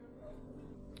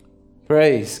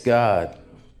Praise God.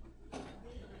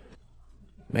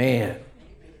 Man.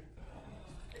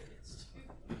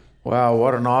 Wow,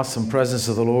 what an awesome presence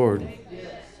of the Lord.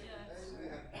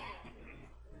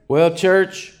 Well,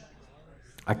 church,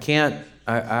 I can't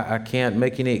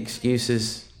make any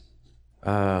excuses.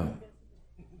 So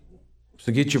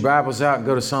get your Bibles out and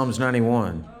go to Psalms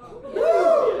 91.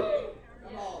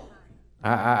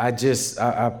 I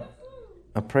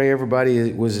pray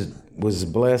everybody was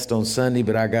blessed on Sunday,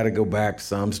 but I got to go back to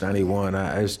Psalms 91.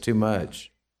 There's too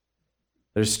much.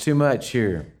 There's too much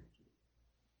here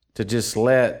to just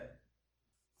let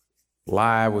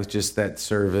lie with just that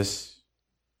service.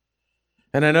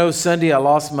 And I know Sunday I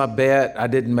lost my bet. I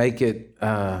didn't make it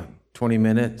 20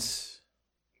 minutes.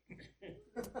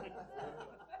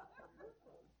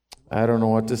 I don't know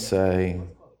what to say.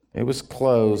 It was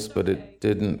close, but it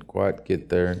didn't quite get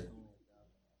there.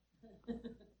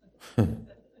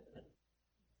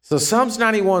 So Psalms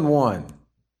 91:1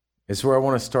 is where I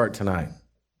want to start tonight.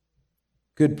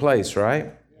 Good place,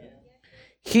 right?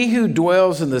 He who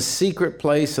dwells in the secret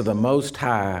place of the Most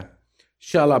High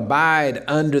shall abide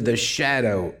under the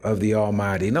shadow of the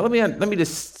Almighty. Now let me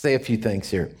just say a few things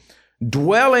here.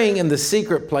 Dwelling in the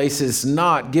secret place is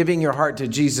not giving your heart to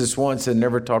Jesus once and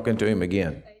never talking to him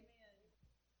again.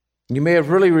 You may have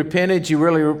really repented, you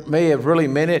may have really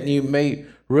meant it, and you may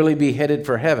really be headed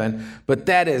for heaven, but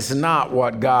that is not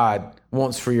what God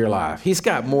wants for your life. He's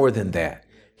got more than that.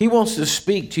 He wants to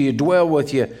speak to you, dwell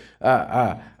with you,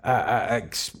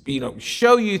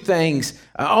 show you things,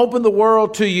 open the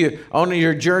world to you on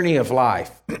your journey of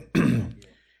life.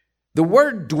 The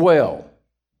word dwell,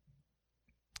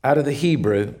 out of the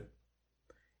Hebrew,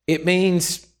 it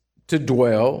means to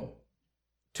dwell,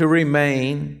 to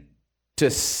remain, to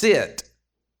sit,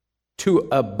 to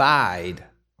abide,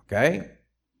 okay?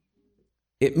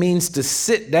 It means to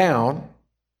sit down,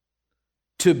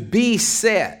 to be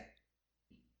set,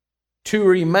 to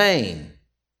remain,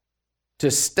 to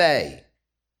stay,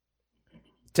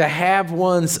 to have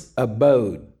one's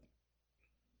abode.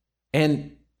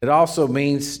 And it also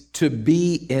means to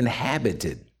be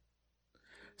inhabited.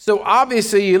 So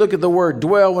obviously you look at the word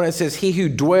dwell when it says he who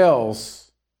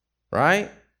dwells, right,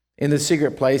 in the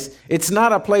secret place. It's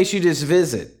not a place you just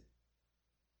visit,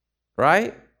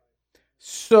 right?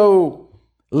 So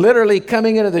literally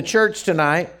coming into the church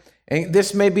tonight, and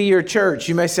this may be your church.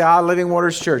 You may say, Living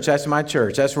Waters Church, that's my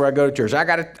church. That's where I go to church. I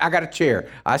got a chair.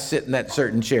 I sit in that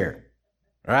certain chair,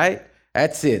 right?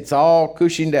 That's it. It's all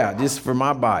cushioned out just for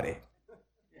my body,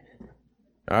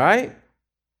 all right?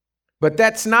 But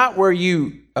that's not where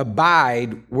you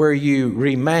abide, where you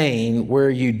remain,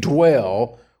 where you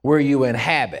dwell, where you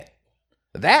inhabit.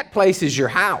 That place is your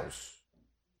house,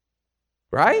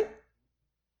 right?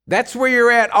 That's where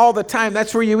you're at all the time.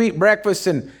 That's where you eat breakfast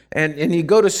and you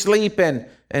go to sleep and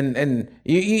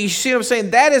you see what I'm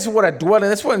saying? That is what a dwelling.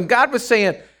 That's what God was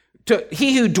saying to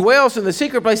he who dwells in the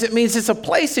secret place. It means it's a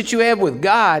place that you have with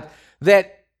God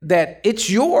that it's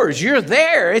yours. You're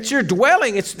there. It's your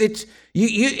dwelling.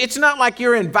 It's not like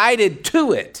you're invited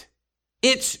to it.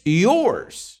 It's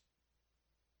yours.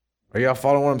 Are y'all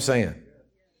following what I'm saying?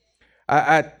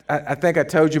 I think I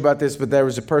told you about this, but there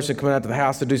was a person coming out to the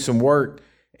house to do some work,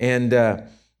 and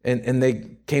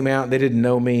they came out. They didn't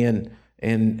know me, and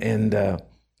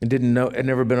didn't know, had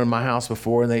never been in my house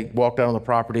before. And they walked out on the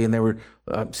property, and they were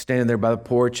standing there by the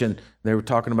porch, and they were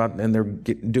talking about, and they're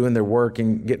doing their work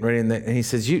and getting ready. And he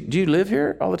says, "Do you live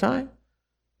here all the time?"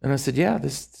 And I said, "Yeah,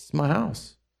 this is my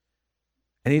house."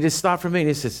 And he just stopped for me, and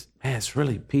he says, "Man, it's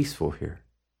really peaceful here."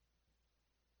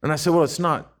 And I said, "Well, it's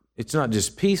not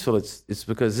just peaceful. It's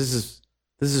because this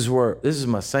is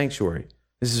my sanctuary.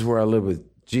 This is where I live with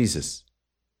Jesus."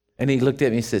 And he looked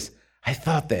at me and says, "I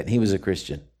thought that." And he was a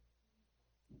Christian.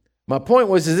 My point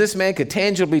was, this man could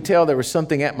tangibly tell there was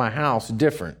something at my house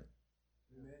different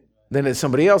than at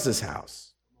somebody else's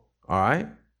house. All right?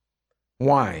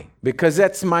 Why? Because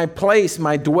that's my place,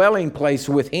 my dwelling place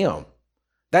with him.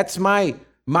 That's my,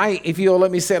 if you'll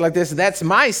let me say it like this, that's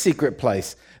my secret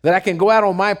place, that I can go out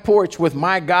on my porch with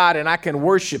my God and I can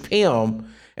worship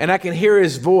him and I can hear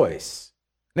his voice.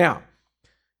 Now,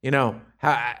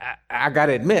 I got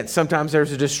to admit, sometimes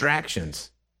there's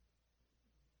distractions.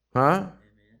 Huh?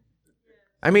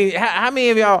 I mean, how many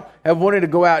of y'all have wanted to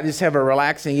go out and just have a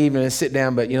relaxing evening and sit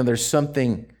down, but, there's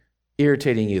something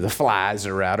irritating you? The flies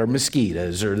are out, or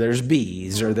mosquitoes, or there's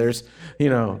bees, or there's,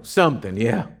 something,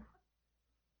 yeah.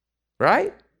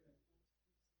 Right?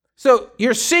 So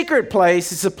your secret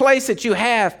place is a place that you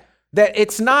have that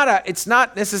it's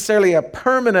not necessarily a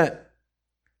permanent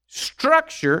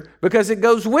structure because it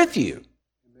goes with you.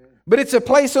 But it's a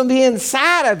place on the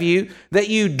inside of you that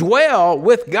you dwell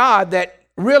with God, that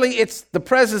really it's the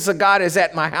presence of God is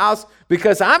at my house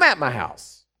because I'm at my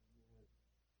house.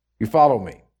 You follow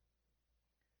me?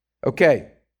 Okay.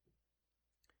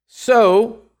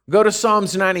 So go to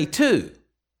Psalms 92,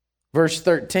 verse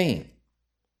 13.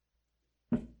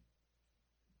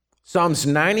 Psalms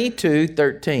 92,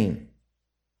 13.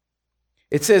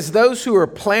 It says, those who are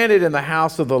planted in the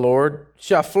house of the Lord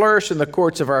shall flourish in the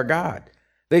courts of our God.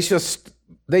 They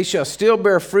shall still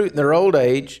bear fruit in their old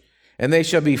age, and they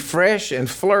shall be fresh and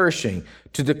flourishing,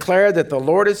 to declare that the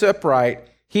Lord is upright,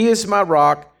 he is my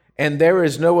rock, and there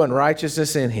is no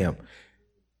unrighteousness in him.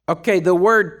 Okay, the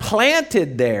word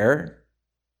planted there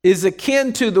is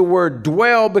akin to the word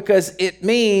dwell because it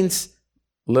means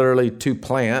literally to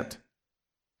plant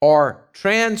or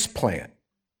transplant.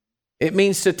 It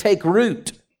means to take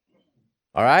root.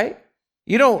 All right?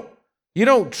 You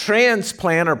don't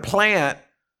transplant or plant,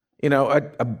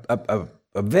 a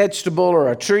vegetable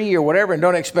or a tree or whatever and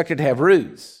don't expect it to have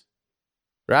roots.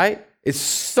 Right? It's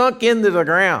sunk into the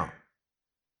ground.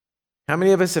 How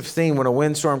many of us have seen when a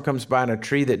windstorm comes by and a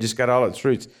tree that just got all its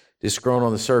roots just growing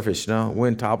on the surface,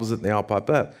 wind topples it and they all pop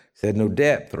up. It's had no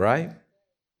depth, right?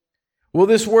 Well,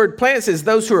 this word plant says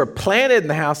those who are planted in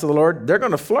the house of the Lord, they're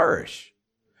going to flourish.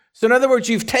 So in other words,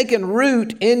 you've taken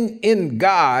root in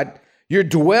God. You're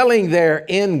dwelling there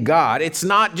in God. It's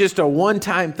not just a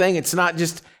one-time thing. It's not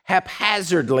just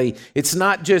haphazardly. It's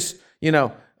not just,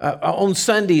 on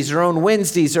Sundays or on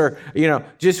Wednesdays or,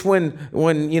 just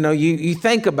when you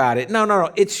think about it.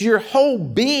 No. It's your whole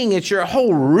being. It's your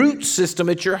whole root system.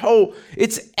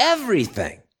 It's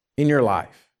everything in your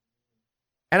life.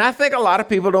 And I think a lot of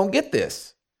people don't get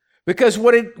this because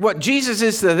what Jesus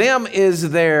is to them is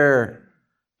their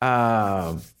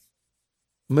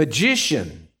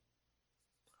magician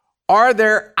or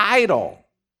their idol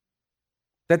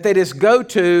that they just go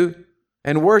to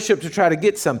and worship to try to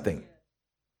get something.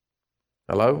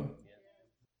 Hello?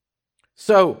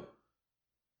 So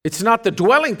it's not the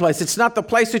dwelling place. It's not the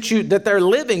place that they're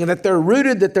living and that they're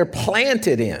rooted, that they're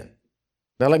planted in.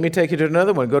 Now let me take you to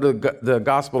another one. Go to the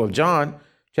Gospel of John,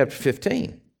 chapter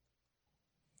 15.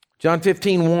 John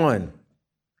 15:1.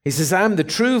 He says, I'm the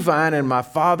true vine and my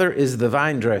Father is the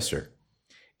vine dresser.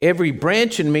 Every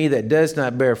branch in me that does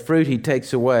not bear fruit, he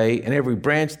takes away, and every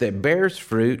branch that bears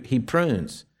fruit, he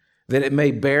prunes, that it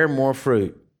may bear more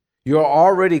fruit. You are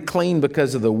already clean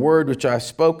because of the word which I have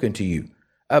spoken to you.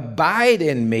 Abide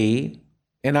in me,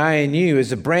 and I in you,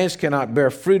 as a branch cannot bear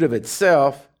fruit of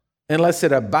itself unless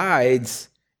it abides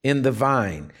in the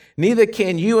vine. Neither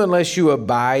can you unless you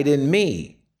abide in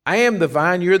me. I am the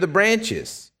vine, you're the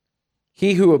branches.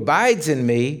 He who abides in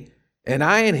me and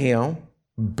I in him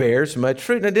bears much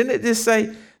fruit. Now, didn't it just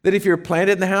say that if you're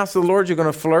planted in the house of the Lord, you're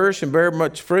going to flourish and bear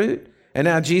much fruit? And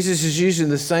now Jesus is using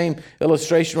the same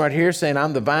illustration right here, saying,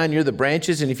 I'm the vine, you're the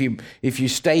branches. And if you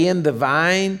stay in the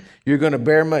vine, you're going to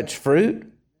bear much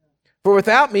fruit. For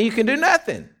without me, you can do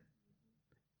nothing.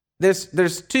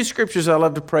 There's two scriptures I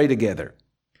love to pray together.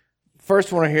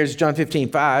 First one here is John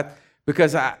 15:5,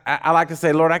 because I like to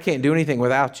say, Lord, I can't do anything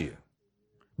without you.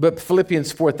 But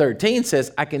Philippians 4:13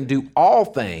 says, I can do all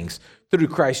things through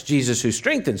Christ Jesus who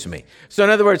strengthens me. So in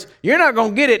other words, you're not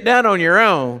going to get it done on your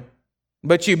own,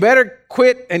 but you better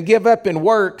quit and give up in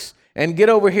works and get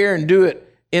over here and do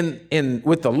it in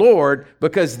with the Lord,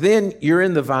 because then you're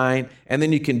in the vine and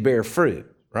then you can bear fruit,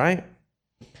 right?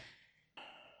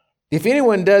 If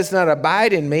anyone does not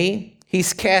abide in me,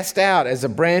 he's cast out as a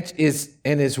branch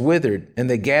is withered, and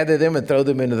they gather them and throw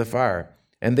them into the fire,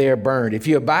 and they are burned. If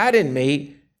you abide in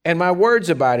me, and my words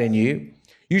abide in you,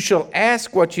 you shall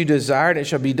ask what you desire, and it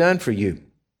shall be done for you.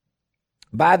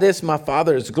 By this my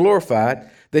Father is glorified,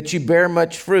 that you bear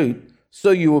much fruit,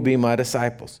 so you will be my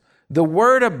disciples. The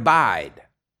word abide,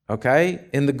 okay,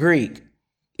 in the Greek,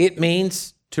 it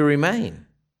means to remain.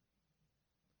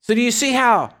 So do you see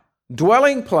how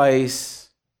dwelling place,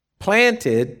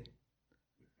 planted,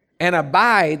 and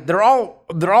abide, they're all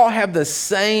have the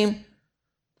same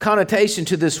connotation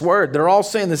to this word. They're all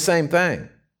saying the same thing.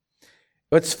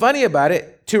 What's funny about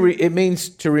it, it means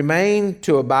to remain,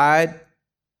 to abide.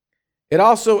 It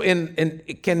also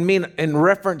it can mean in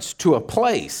reference to a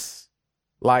place,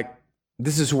 like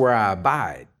this is where I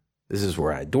abide, this is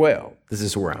where I dwell, this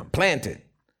is where I'm planted.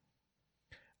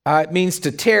 It means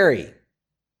to tarry,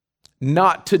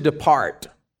 not to depart,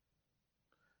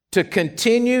 to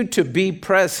continue to be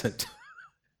present,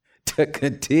 to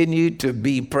continue to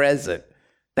be present.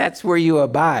 That's where you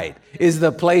abide, is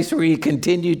the place where you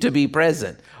continue to be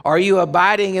present. Are you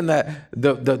abiding in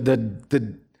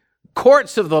the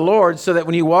courts of the Lord, so that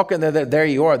when you walk in there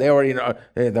you are? They already know,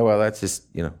 well, that's just,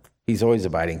 he's always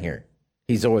abiding here.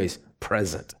 He's always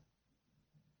present.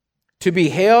 to be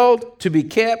held, to be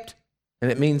kept, and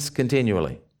it means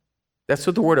continually. That's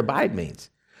what the word abide means.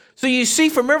 So you see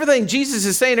from everything Jesus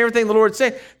is saying, everything the Lord's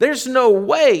saying, there's no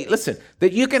way, listen,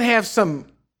 that you can have some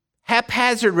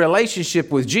haphazard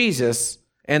relationship with Jesus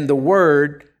and the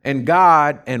Word and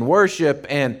God and worship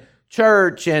and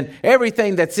church and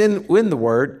everything that's in the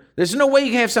Word. There's no way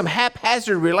you can have some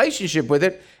haphazard relationship with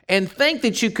it and think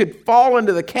that you could fall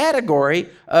into the category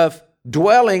of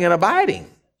dwelling and abiding.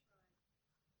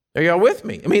 Are y'all with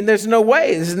me? I mean, there's no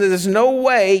way. There's no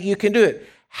way you can do it.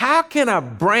 How can a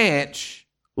branch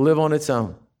live on its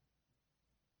own?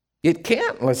 It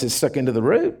can't unless it's stuck into the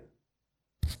root.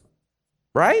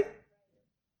 Right?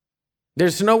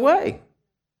 There's no way.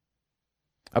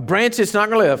 A branch is not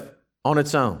going to live on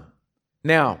its own.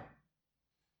 Now,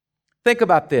 think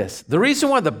about this. The reason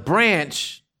why the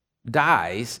branch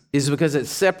dies is because it's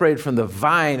separated from the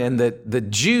vine and the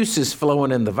juice is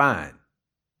flowing in the vine.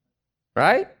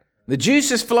 Right? The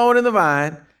juice is flowing in the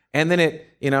vine and then it,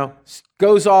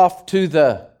 goes off to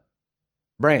the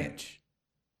branch.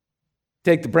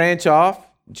 Take the branch off,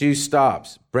 juice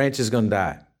stops. Branch is going to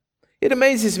die. It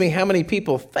amazes me how many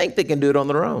people think they can do it on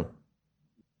their own.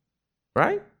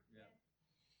 Right? Yeah.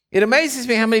 It amazes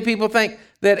me how many people think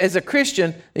that as a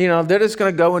Christian, they're just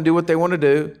going to go and do what they want to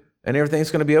do and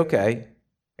everything's going to be okay.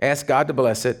 Ask God to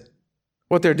bless it.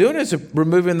 What they're doing is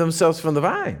removing themselves from the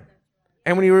vine.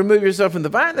 And when you remove yourself from the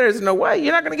vine, there's no way.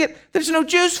 You're not going to there's no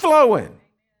juice flowing.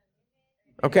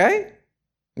 Okay?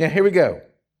 Yeah, here we go.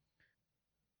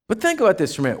 But think about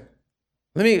this for a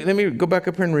minute. Let me go back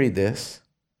up here and read this.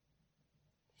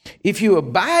 If you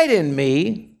abide in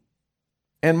me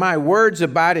and my words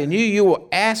abide in you, you will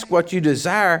ask what you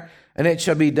desire and it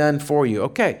shall be done for you.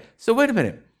 Okay, so wait a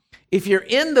minute. If you're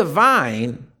in the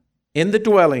vine, in the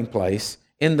dwelling place,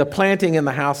 in the planting in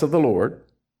the house of the Lord,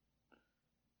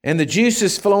 and the juice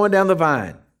is flowing down the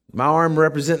vine, my arm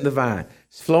representing the vine,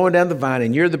 it's flowing down the vine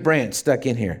and you're the branch stuck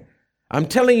in here. I'm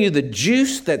telling you the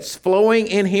juice that's flowing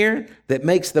in here that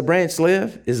makes the branch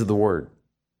live is the word.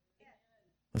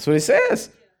 That's what he says.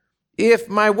 If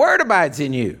my word abides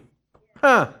in you.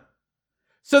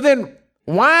 So then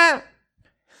why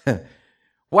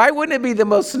wouldn't it be the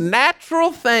most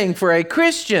natural thing for a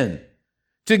Christian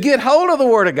to get hold of the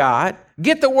word of God,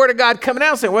 get the word of God coming out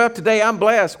and say, well, today I'm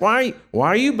blessed. Why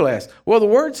are you blessed? Well, the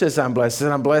word says I'm blessed. It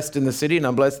says I'm blessed in the city and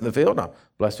I'm blessed in the field. I'm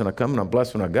blessed when I come and I'm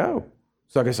blessed when I go.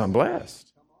 So I guess I'm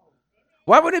blessed.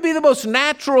 Why would it be the most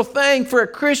natural thing for a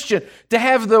Christian to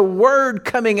have the word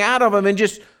coming out of them and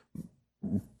just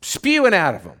spewing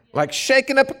out of them, like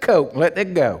shaking up a Coke and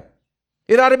letting it go?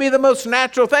 It ought to be the most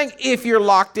natural thing if you're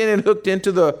locked in and hooked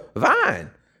into the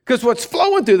vine. Because what's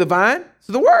flowing through the vine is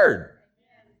the word.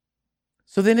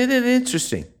 So then isn't it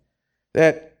interesting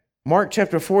that Mark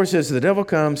chapter 4 says the devil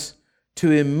comes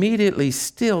to immediately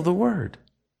steal the word.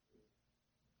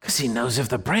 Because he knows if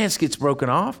the branch gets broken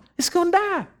off, it's going to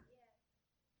die.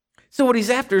 So what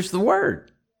he's after is the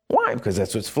word. Why? Because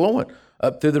that's what's flowing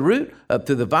up through the root, up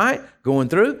through the vine, going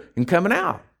through and coming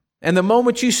out. And the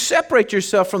moment you separate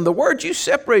yourself from the word, you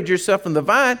separate yourself from the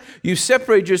vine, you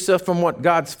separate yourself from what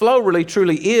God's flow really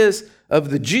truly is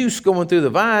of the juice going through the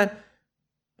vine,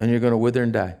 and you're going to wither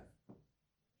and die.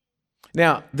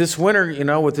 Now, this winter,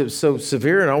 with it so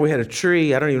severe and all, we had a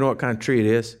tree. I don't even know what kind of tree it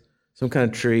is. Some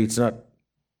kind of tree. It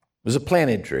was a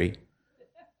planted tree.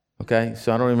 Okay,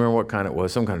 so I don't even remember what kind it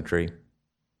was, some kind of tree.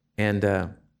 And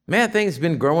things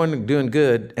been growing and doing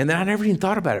good. And then I never even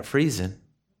thought about it freezing.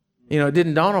 It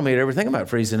didn't dawn on me to ever think about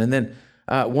freezing. And then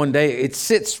one day it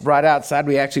sits right outside.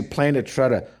 We actually planted to try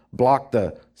to block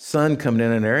the sun coming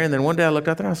in there. And then one day I looked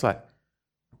out there and I was like,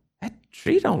 that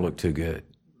tree don't look too good.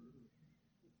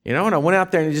 And I went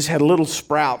out there and it just had little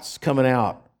sprouts coming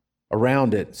out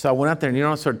around it. So I went out there and,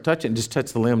 I started touching it and just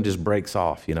touched the limb, just breaks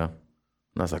off, And I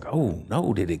was like, oh,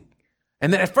 no, did it?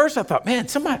 And then at first I thought, man,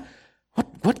 somebody,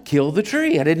 what killed the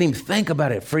tree? I didn't even think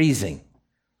about it freezing.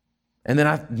 And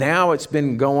then now it's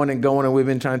been going and going, and we've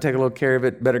been trying to take a little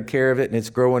better care of it, and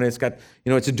it's growing. It's got,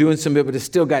 it's doing some bit, but it's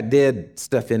still got dead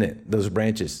stuff in it, those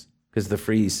branches, because the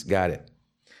freeze got it.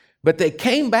 But they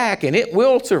came back, and it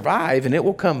will survive, and it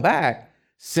will come back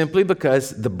simply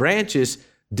because the branches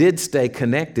did stay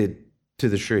connected to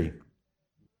the tree.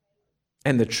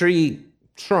 And the tree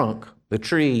trunk, the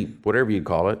tree, whatever you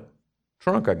call it,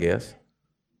 trunk, I guess,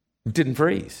 didn't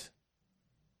freeze.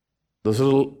 Those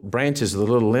little branches, the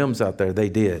little limbs out there, they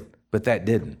did, but that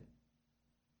didn't.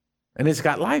 And it's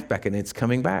got life back and it's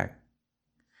coming back.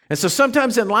 And so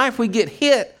sometimes in life we get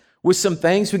hit with some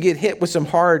things, we get hit with some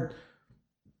hard,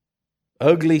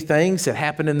 ugly things that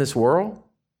happen in this world,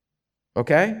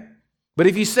 okay? But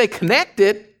if you stay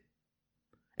connected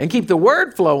and keep the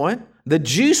word flowing, the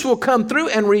juice will come through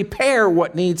and repair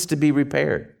what needs to be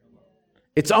repaired.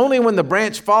 It's only when the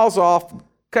branch falls off,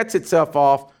 cuts itself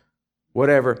off,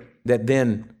 whatever, that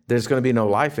then there's going to be no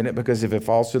life in it, because if it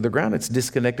falls through the ground, it's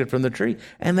disconnected from the tree,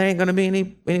 and there ain't going to be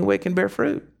any way it can bear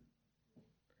fruit.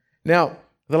 Now,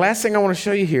 the last thing I want to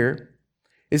show you here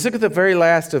is look at the very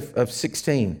last of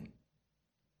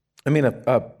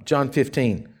John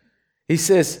 15. He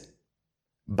says,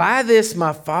 by this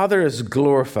my Father is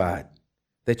glorified,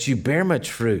 that you bear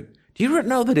much fruit. Do you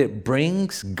know that it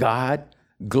brings God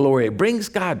glory? It brings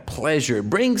God pleasure. It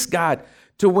brings God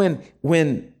to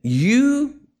when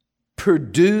you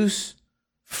produce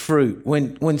fruit,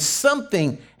 when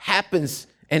something happens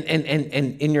and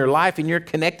in your life and you're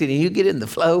connected and you get in the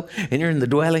flow and you're in the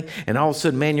dwelling and all of a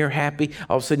sudden, man, you're happy.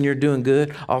 All of a sudden you're doing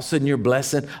good. All of a sudden you're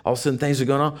blessing. All of a sudden things are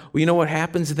going on. Well, you know what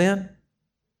happens then?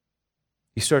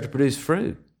 You start to produce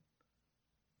fruit.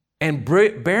 And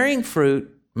bearing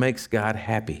fruit makes God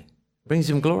happy, brings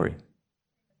him glory.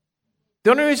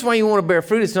 The only reason why you want to bear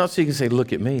fruit is not so you can say,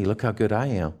 look at me, look how good I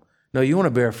am. No, you want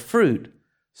to bear fruit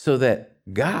so that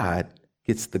God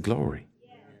gets the glory.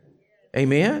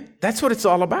 Amen? That's what it's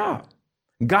all about.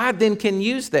 God then can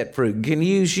use that fruit, can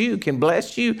use you, can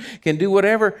bless you, can do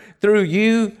whatever through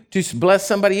you to bless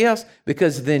somebody else,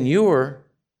 because then you're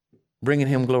bringing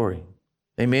him glory.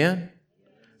 Amen?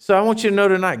 So I want you to know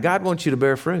tonight, God wants you to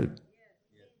bear fruit.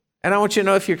 And I want you to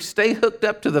know if you stay hooked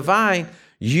up to the vine,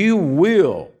 you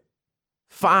will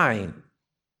find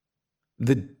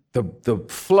the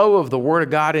flow of the Word of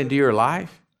God into your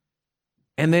life.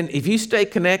 And then if you stay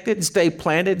connected, stay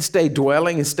planted, stay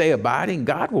dwelling, and stay abiding,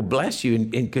 God will bless you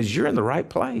because you're in the right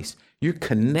place. You're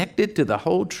connected to the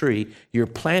whole tree. You're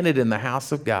planted in the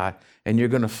house of God, and you're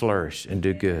going to flourish and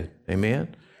do good.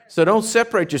 Amen? So don't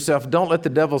separate yourself. Don't let the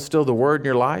devil steal the Word in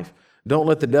your life. Don't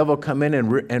let the devil come in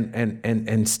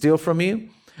and steal from you.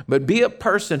 But be a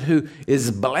person who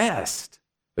is blessed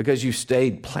because you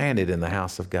stayed planted in the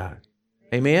house of God.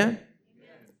 Amen?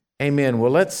 Amen.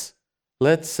 Well, let's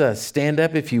stand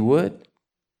up if you would.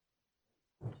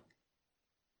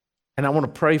 And I want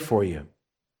to pray for you.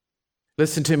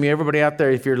 Listen to me, everybody out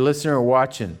there, if you're listening or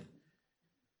watching,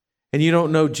 and you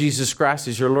don't know Jesus Christ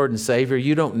as your Lord and Savior,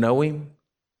 you don't know him,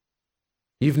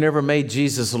 you've never made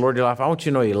Jesus the Lord of your life, I want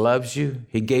you to know he loves you.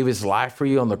 He gave his life for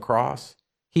you on the cross.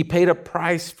 He paid a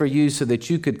price for you so that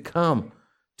you could come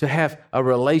to have a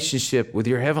relationship with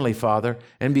your Heavenly Father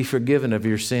and be forgiven of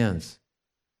your sins.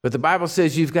 But the Bible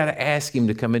says you've got to ask him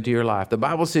to come into your life. The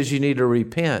Bible says you need to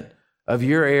repent of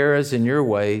your errors and your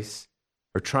ways,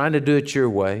 or trying to do it your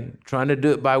way, trying to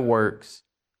do it by works.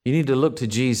 You need to look to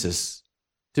Jesus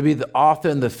to be the author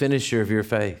and the finisher of your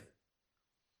faith.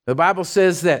 The Bible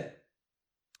says that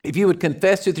if you would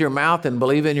confess with your mouth and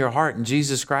believe in your heart in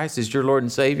Jesus Christ as your Lord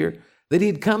and Savior, that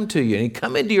he'd come to you and he'd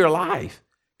come into your life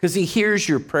because he hears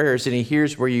your prayers and he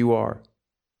hears where you are.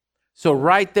 So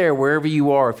right there, wherever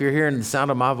you are, if you're hearing the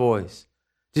sound of my voice,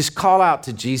 just call out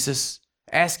to Jesus.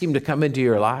 Ask him to come into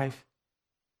your life.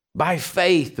 By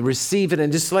faith, receive it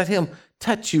and just let him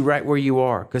touch you right where you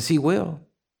are, because he will,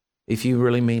 if you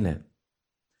really mean it.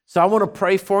 So I want to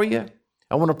pray for you.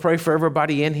 I want to pray for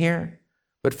everybody in here.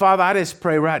 But Father, I just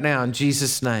pray right now in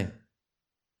Jesus' name,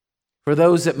 for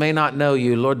those that may not know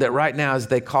you, Lord, that right now as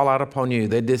they call out upon you,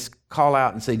 they just call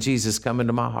out and say, Jesus, come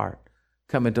into my heart,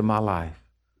 come into my life.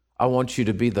 I want you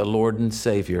to be the Lord and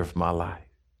Savior of my life.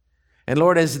 And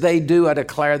Lord, as they do, I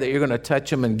declare that you're going to touch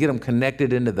them and get them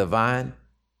connected into the vine,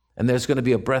 and there's going to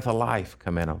be a breath of life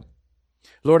come in them.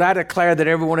 Lord, I declare that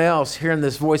everyone else hearing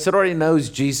this voice that already knows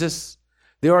Jesus,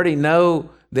 they already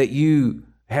know that you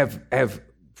have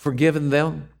forgiven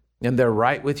them and they're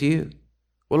right with you.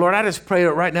 Well, Lord, I just pray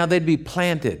that right now they'd be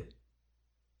planted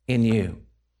in you,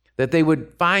 that they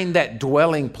would find that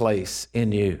dwelling place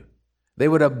in you. They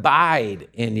would abide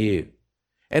in you.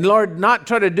 And Lord, not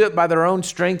try to do it by their own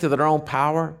strength or their own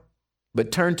power,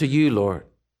 but turn to you, Lord,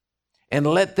 and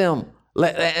let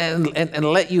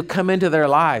you come into their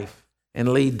life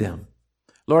and lead them.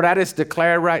 Lord, I just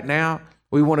declare right now,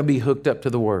 we want to be hooked up to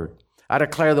the Word. I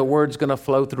declare the Word's going to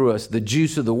flow through us. The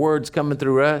juice of the Word's coming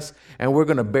through us, and we're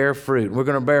going to bear fruit. We're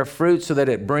going to bear fruit so that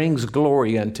it brings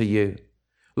glory unto you.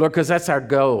 Lord, because that's our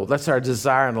goal. That's our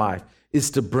desire in life, is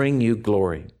to bring you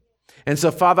glory. And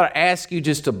so, Father, I ask you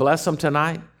just to bless them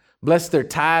tonight. Bless their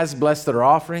tithes, bless their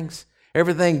offerings,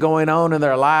 everything going on in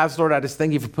their lives. Lord, I just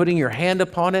thank you for putting your hand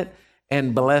upon it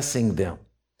and blessing them.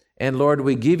 And Lord,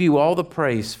 we give you all the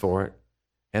praise for it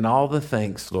and all the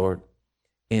thanks, Lord,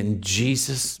 in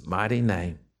Jesus' mighty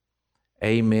name.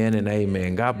 Amen and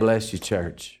amen. God bless you,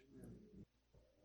 church.